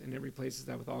Springs, and it replaces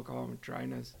that with alcohol and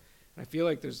dryness. And I feel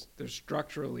like there's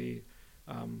structurally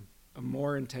a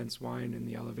more intense wine in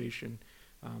the elevation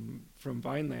from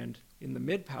Vineland in the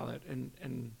mid palate.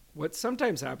 And what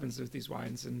sometimes happens with these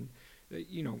wines, and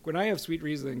when I have sweet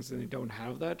Rieslings and they don't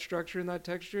have that structure and that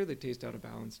texture, they taste out of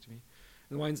balance to me.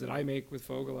 And the wines that I make with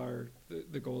Fogel are,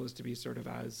 the goal is to be sort of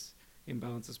as in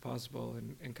balance as possible,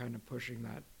 and kind of pushing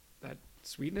that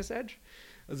sweetness edge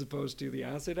as opposed to the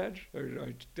acid edge. Or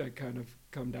I kind of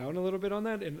come down a little bit on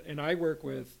that. And I work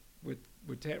with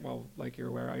like you're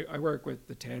aware, I work with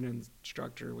the tannin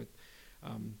structure with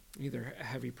either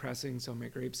heavy pressing, so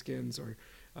make grape skins, or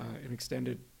an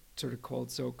extended sort of cold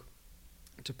soak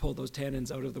to pull those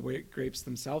tannins out of the grapes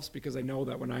themselves, because I know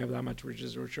that when I have that much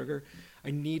residual sugar, I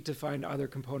need to find other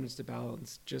components to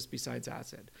balance just besides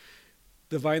acid.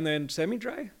 The Vineland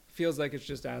semi-dry feels like it's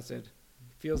just acid.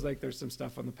 Feels like there's some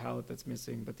stuff on the palate that's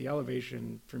missing, but the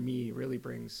elevation for me really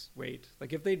brings weight.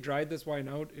 Like if they dried this wine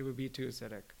out, it would be too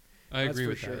acidic. I That's agree for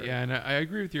with sure. that. Yeah, and I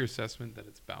agree with your assessment that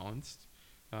it's balanced.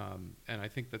 And I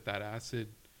think that acid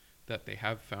that they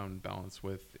have found balance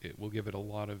with, it will give it a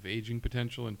lot of aging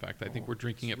potential. In fact, I think we're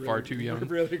drinking it far too young.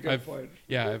 Really good point.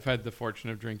 Yeah, I've had the fortune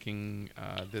of drinking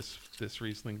this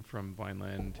Riesling from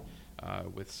Vineland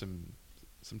with some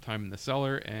time in the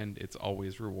cellar, and it's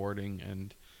always rewarding,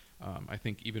 and I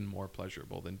think even more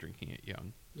pleasurable than drinking it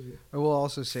young. I will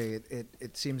also say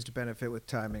it seems to benefit with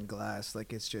time in glass.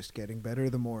 Like it's just getting better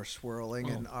the more swirling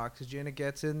and oxygen it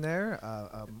gets in there,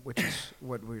 which is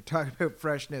what we were talking about,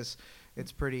 freshness.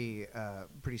 It's pretty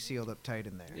sealed up tight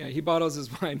in there. Yeah, he bottles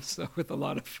his wine so with a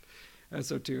lot of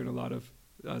SO2 and a lot of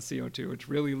CO2, which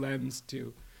really lends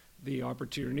to the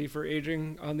opportunity for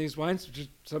aging on these wines, which is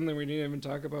something we didn't even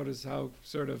talk about, is how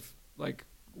sort of like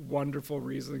wonderful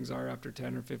Rieslings are after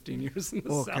 10 or 15 years in the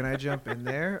cellar. Can I jump in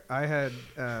there? I had,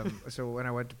 so when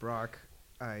I went to Brock,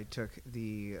 I took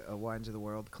the Wines of the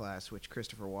World class, which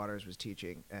Christopher Waters was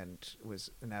teaching, and was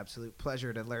an absolute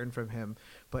pleasure to learn from him.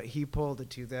 But he pulled a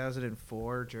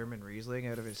 2004 German Riesling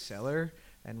out of his cellar,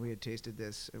 and we had tasted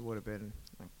this, it would have been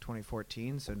like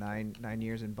 2014, so nine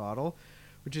years in bottle,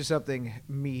 which is something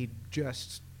me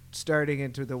just starting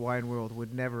into the wine world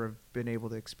would never have been able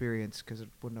to experience, because it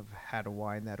wouldn't have had a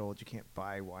wine that old. You can't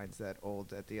buy wines that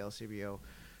old at the LCBO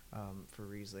for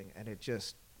Riesling, and it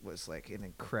just was like an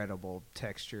incredible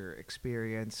texture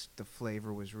experience. The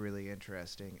flavor was really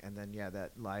interesting, and then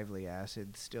that lively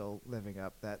acid still living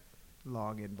up, that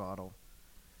long in bottle.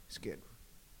 It's good.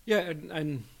 Yeah,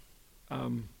 and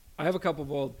I have a couple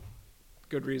of old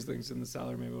good Rieslings in the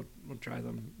cellar. Maybe we'll try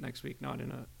them next week, not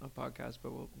in a podcast,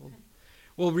 but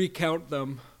we'll recount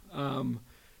them,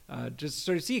 just to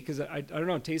sort of see, because I don't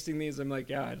know, tasting these, I'm like,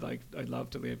 yeah, I'd love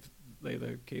to lay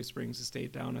the Cave Springs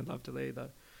estate down. I'd love to lay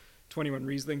the 21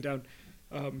 Riesling down.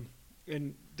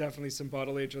 And definitely some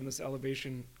bottle age on this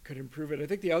elevation could improve it. I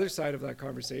think the other side of that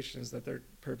conversation is that they're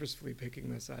purposefully picking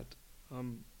this at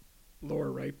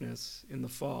lower ripeness in the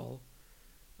fall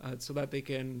so that they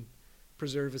can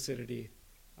preserve acidity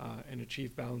and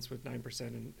achieve balance with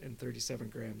 9% and 37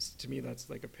 grams. To me, that's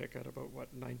like a pick at about,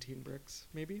 19 bricks,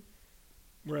 maybe?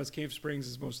 Whereas Cave Springs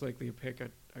is most likely a pick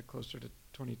at closer to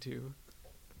 22.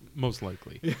 Most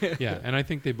likely. Yeah, and I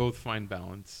think they both find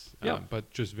balance,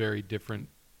 but just very different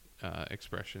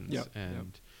expressions.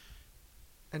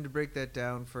 And to break that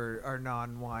down for our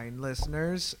non-wine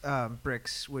listeners,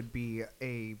 bricks would be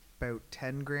about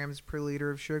 10 grams per liter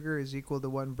of sugar is equal to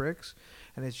 1 bricks,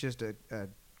 and it's just a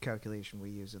calculation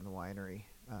we use in the winery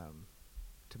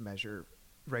to measure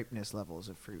ripeness levels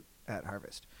of fruit at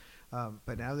harvest.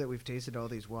 But now that we've tasted all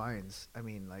these wines, I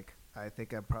mean, like, I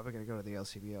think I'm probably going to go to the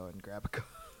LCBO and grab a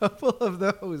couple of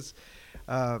those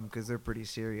because they're pretty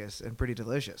serious and pretty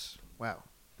delicious. Wow.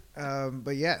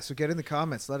 But yeah, so get in the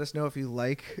comments. Let us know if you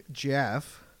like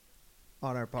Jeff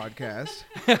on our podcast.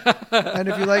 And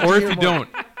if you like or to if hear you more. don't.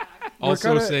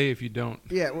 Also say if you don't.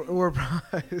 Yeah, we're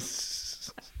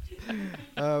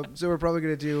so we're probably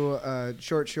going to do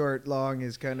short, long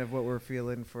is kind of what we're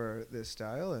feeling for this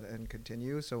style and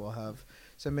continue. So we'll have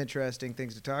some interesting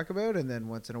things to talk about. And then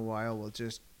once in a while, we'll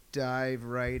just dive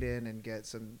right in and get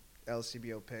some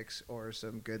LCBO picks or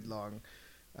some good long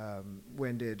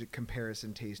winded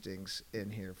comparison tastings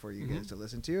in here for you guys to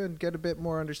listen to and get a bit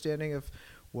more understanding of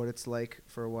what it's like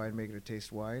for a winemaker to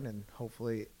taste wine. And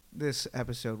hopefully this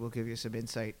episode will give you some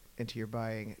insight into your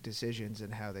buying decisions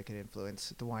and how they can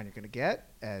influence the wine you're going to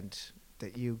get, and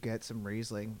that you get some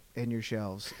Riesling in your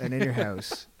shelves and in your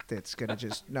house that's going to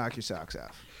just knock your socks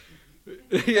off.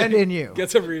 And in you.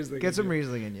 Get some Riesling. Get some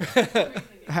Riesling in you.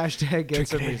 Hashtag get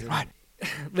some Riesling.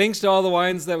 Links to all the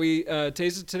wines that we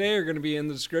tasted today are going to be in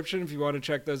the description if you want to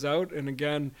check those out. And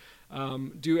again,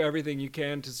 do everything you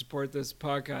can to support this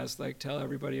podcast. Like, tell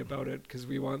everybody about it because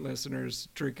we want listeners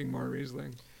drinking more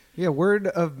Riesling. Yeah, word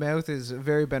of mouth is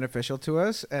very beneficial to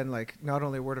us. And like, not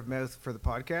only word of mouth for the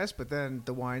podcast, but then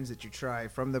the wines that you try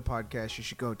from the podcast, you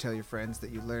should go tell your friends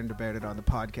that you learned about it on the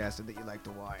podcast and that you like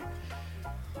the wine.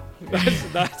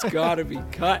 That's got to be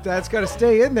cut. That's got to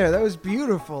stay in there. That was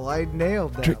beautiful. I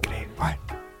nailed that. Drink Canadian wine.